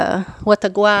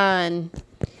Wataguan.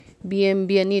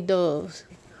 Bienvenidos.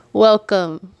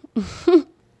 Welcome.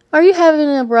 Are you having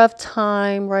a rough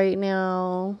time right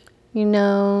now?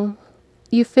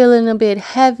 You feeling a bit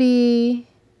heavy?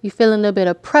 You feeling a bit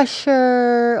of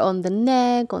pressure on the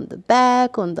neck, on the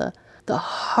back, on the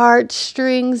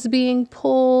heartstrings being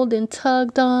pulled and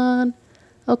tugged on?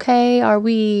 Okay, are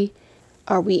we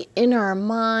in our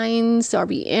minds? Are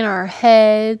we in our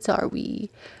heads? Are we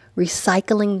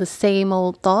recycling the same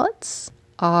old thoughts?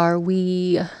 Are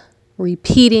we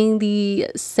repeating the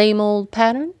same old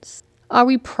patterns? Are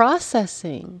we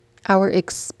processing our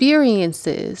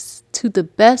experiences to the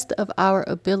best of our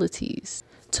abilities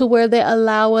to where they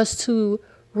allow us to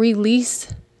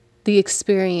release the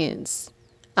experience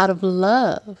out of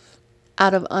love,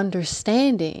 out of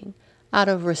understanding, out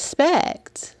of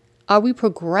respect? Are we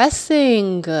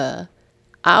progressing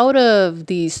out of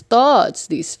these thoughts,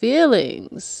 these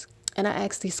feelings? And I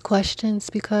ask these questions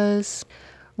because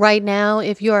right now,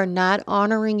 if you are not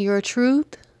honoring your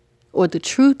truth or the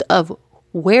truth of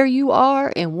where you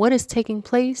are and what is taking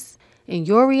place in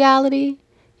your reality,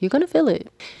 you're going to feel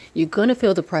it. You're going to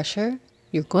feel the pressure.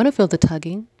 You're going to feel the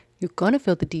tugging. You're going to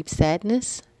feel the deep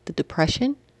sadness, the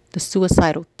depression, the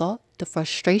suicidal thought, the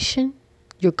frustration.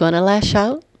 You're going to lash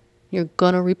out. You're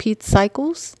going to repeat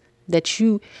cycles that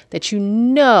you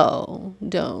know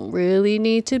don't really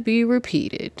need to be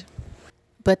repeated.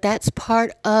 But that's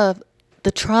part of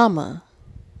the trauma,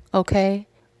 okay?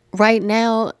 Right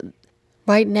now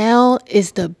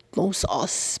is the most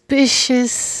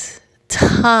auspicious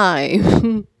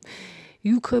time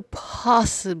you could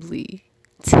possibly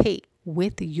take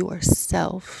with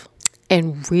yourself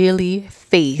and really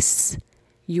face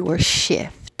your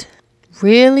shift.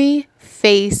 Really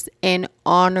face and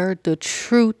honor the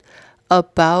truth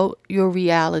about your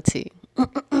reality.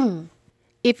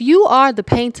 If you are the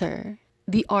painter,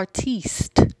 the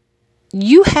artiste,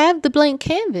 you have the blank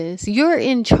canvas. You're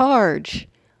in charge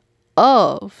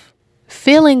of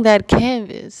filling that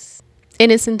canvas in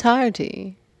its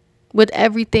entirety with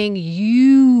everything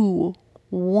you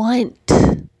want.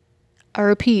 I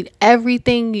repeat,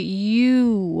 everything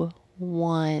you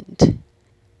want.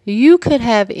 You could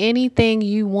have anything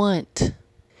you want.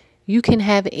 You can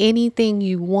have anything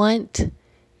you want.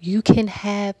 You can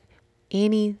have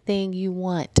anything you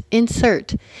want.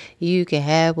 Insert. You can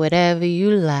have whatever you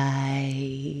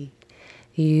like.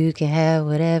 You can have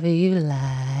whatever you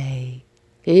like.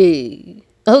 Hey.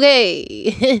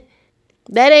 Okay.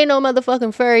 That ain't no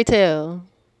motherfucking fairy tale.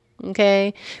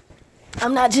 Okay.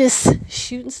 I'm not just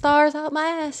shooting stars out my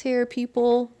ass here,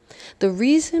 people. The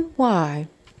reason why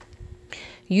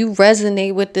you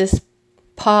resonate with this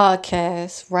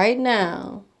podcast right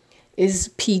now is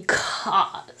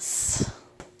because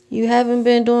you haven't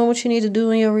been doing what you need to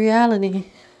do in your reality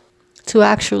to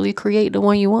actually create the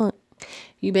one you want.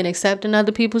 You've been accepting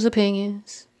other people's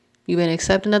opinions. You've been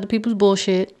accepting other people's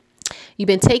bullshit. You've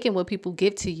been taking what people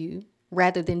give to you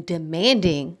rather than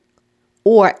demanding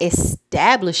or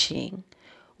establishing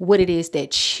what it is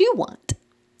that you want.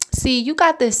 See, you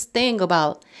got this thing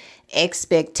about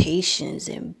expectations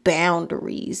and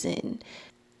boundaries and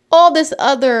all this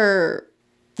other,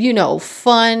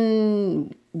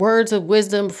 fun words of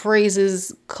wisdom,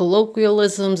 phrases,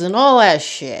 colloquialisms, and all that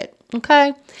shit.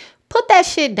 Okay? Put that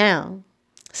shit down.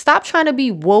 Stop trying to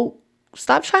be woke.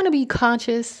 Stop trying to be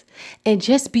conscious and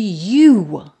just be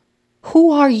you.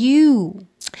 Who are you?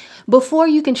 Before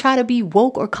you can try to be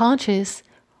woke or conscious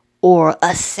or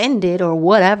ascended or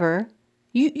whatever,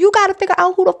 you got to figure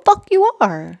out who the fuck you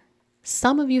are.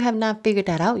 Some of you have not figured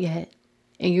that out yet.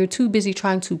 And you're too busy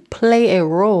trying to play a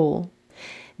role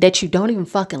that you don't even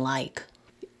fucking like.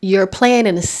 You're playing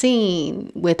in a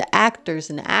scene with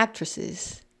actors and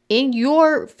actresses in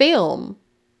your film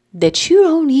that you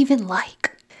don't even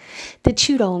like, that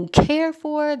you don't care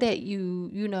for, that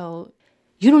you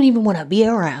don't even want to be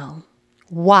around.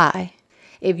 Why?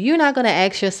 If you're not going to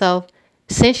ask yourself,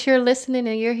 since you're listening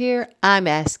and you're here, I'm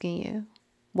asking you,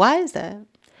 why is that?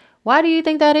 Why do you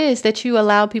think that is, that you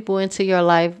allow people into your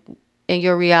life and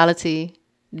your reality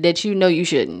that you know you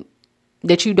shouldn't,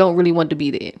 that you don't really want to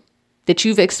be there, that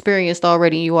you've experienced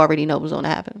already and you already know what's going to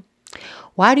happen?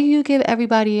 Why do you give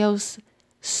everybody else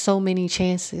so many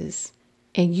chances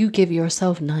and you give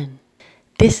yourself none?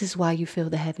 This is why you feel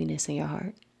the heaviness in your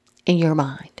heart, in your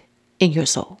mind, in your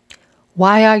soul.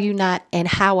 Why are you not, and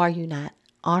how are you not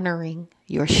honoring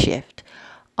your shift?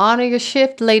 Honor your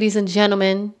shift, ladies and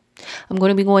gentlemen. I'm going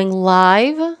to be going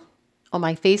live on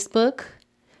my Facebook,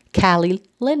 Callie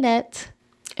Lynette,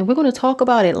 and we're going to talk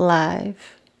about it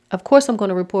live. Of course, I'm going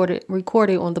to record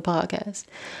it on the podcast,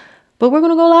 but we're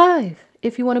going to go live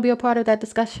if you want to be a part of that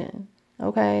discussion.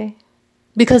 Okay.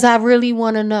 Because I really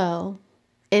want to know,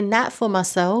 and not for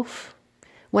myself.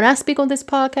 When I speak on this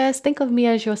podcast, think of me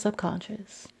as your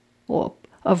subconscious, or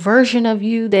a version of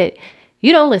you that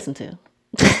you don't listen to.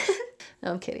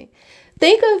 No, I'm kidding.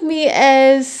 Think of me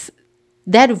as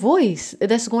that voice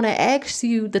that's going to ask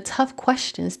you the tough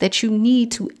questions that you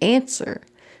need to answer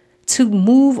to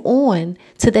move on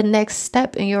to the next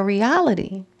step in your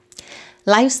reality.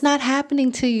 Life's not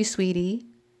happening to you, sweetie.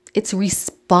 It's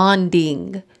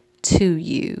responding to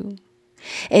you.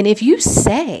 And if you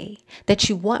say that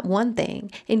you want one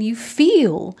thing and you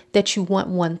feel that you want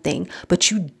one thing, but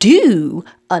you do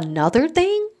another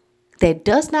thing that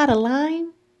does not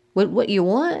align with what you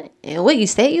want and what you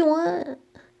say you want,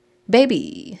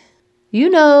 baby, you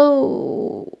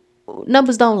know,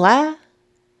 numbers don't lie.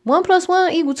 1 +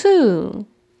 1 = 2.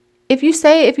 If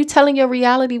you're telling your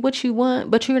reality what you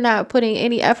want, but you're not putting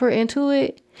any effort into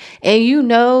it, and you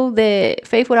know that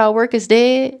faith without work is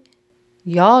dead,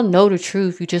 y'all know the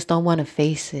truth. You just don't want to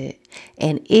face it.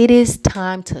 And it is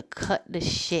time to cut the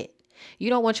shit. You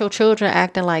don't want your children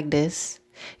acting like this.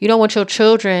 You don't want your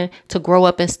children to grow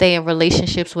up and stay in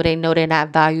relationships where they know they're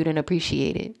not valued and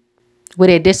appreciated, where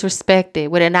they're disrespected,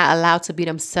 where they're not allowed to be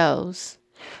themselves,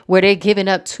 where they're giving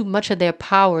up too much of their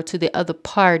power to the other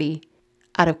party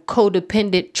out of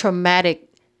codependent, traumatic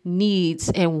needs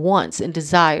and wants and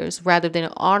desires rather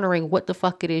than honoring what the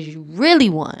fuck it is you really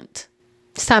want.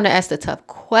 It's time to ask the tough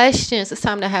questions. It's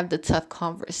time to have the tough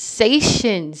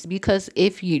conversations, because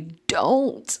if you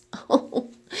don't,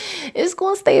 it's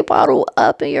going to stay bottled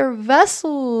up in your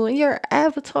vessel, in your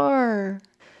avatar.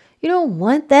 You don't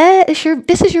want that.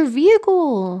 This is your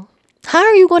vehicle. How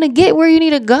are you going to get where you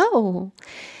need to go?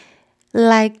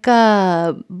 Like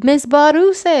Miss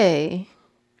Badu say,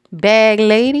 bag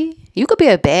lady. You could be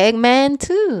a bag man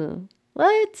too.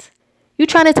 What? You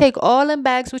trying to take all them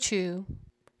bags with you,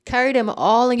 carry them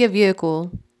all in your vehicle,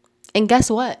 and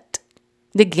guess what?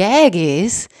 The gag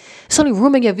is it's only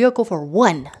room in your vehicle for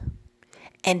one,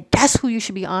 and that's who you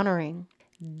should be honoring.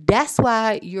 That's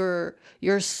why your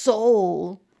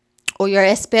soul or your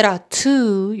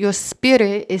espiritu, your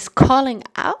spirit, is calling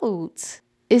out.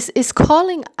 It's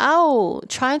calling out,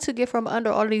 trying to get from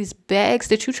under all these bags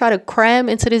that you try to cram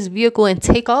into this vehicle and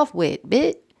take off with,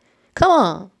 bitch. Come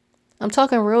on. I'm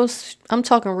talking real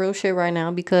shit right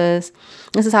now, because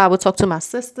this is how I would talk to my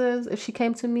sisters if she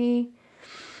came to me.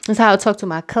 This is how I would talk to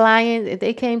my clients if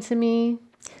they came to me.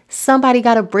 Somebody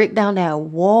got to break down that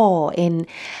wall, and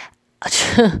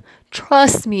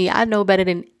trust me, I know better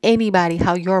than anybody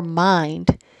how your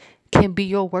mind can be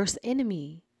your worst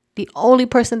enemy. The only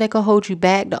person that can hold you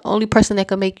back, the only person that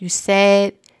can make you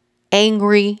sad,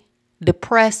 angry,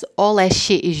 depressed, all that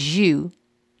shit is you.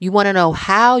 You want to know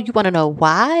how? You want to know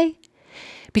why?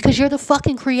 Because you're the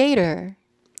fucking creator.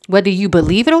 Whether you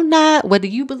believe it or not, whether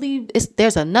you believe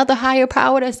there's another higher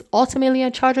power that's ultimately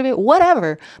in charge of it,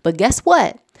 whatever. But guess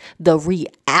what? The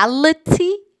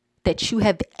reality that you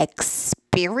have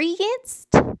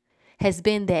experienced has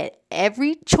been that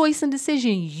every choice and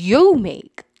decision you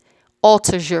make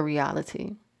alters your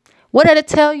reality. What did it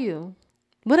tell you?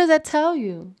 What does that tell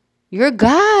you? You're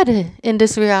God in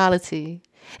this reality.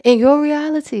 In your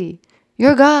reality,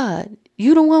 you're God.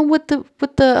 You the one with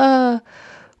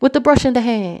the brush in the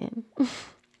hand.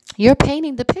 You're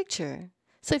painting the picture.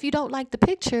 So if you don't like the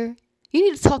picture, you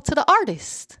need to talk to the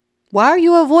artist. Why are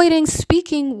you avoiding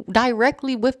speaking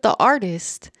directly with the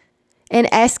artist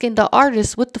and asking the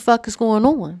artist what the fuck is going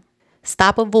on?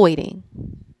 Stop avoiding.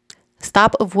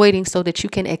 Stop avoiding so that you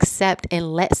can accept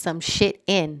and let some shit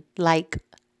in. Like,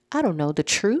 I don't know, the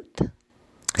truth.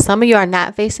 Some of you are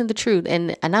not facing the truth.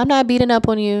 And I'm not beating up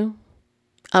on you.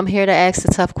 I'm here to ask the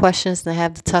tough questions and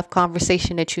have the tough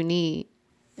conversation that you need.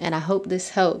 And I hope this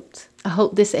helped. I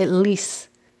hope this at least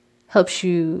helps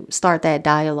you start that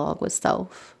dialogue with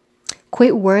self.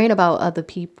 Quit worrying about other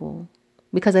people.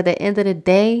 Because at the end of the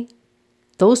day,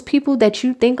 those people that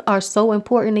you think are so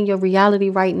important in your reality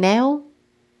right now,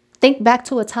 think back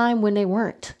to a time when they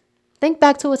weren't. Think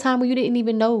back to a time when you didn't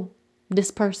even know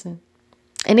this person.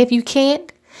 And if you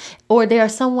can't, or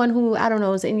there's someone who, I don't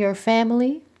know, is in your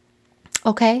family,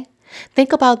 okay?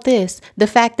 Think about this. The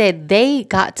fact that they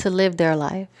got to live their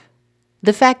life.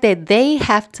 The fact that they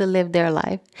have to live their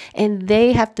life and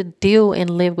they have to deal and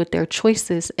live with their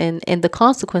choices and the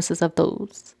consequences of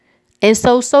those. And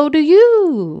so do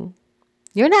you.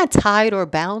 You're not tied or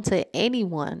bound to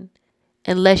anyone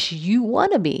unless you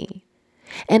want to be.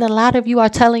 And a lot of you are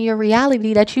telling your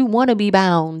reality that you want to be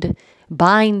bound,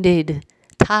 binded,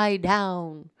 tied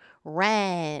down,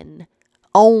 ran,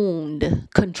 owned,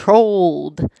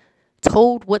 controlled,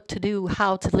 told what to do,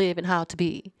 how to live, and how to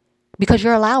be. Because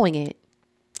you're allowing it.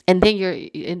 And then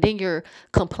you're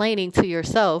complaining to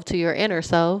yourself, to your inner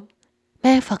self.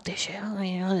 Man, fuck this shit. I don't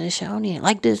even know this shit. I don't even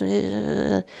like this.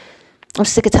 I'm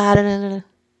sick and tired of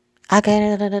I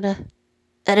got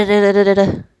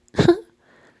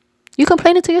You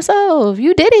complaining to yourself.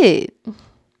 You did it.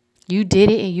 You did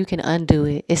it and you can undo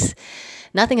it. It's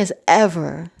nothing is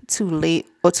ever too late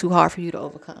or too hard for you to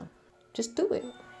overcome. Just do it.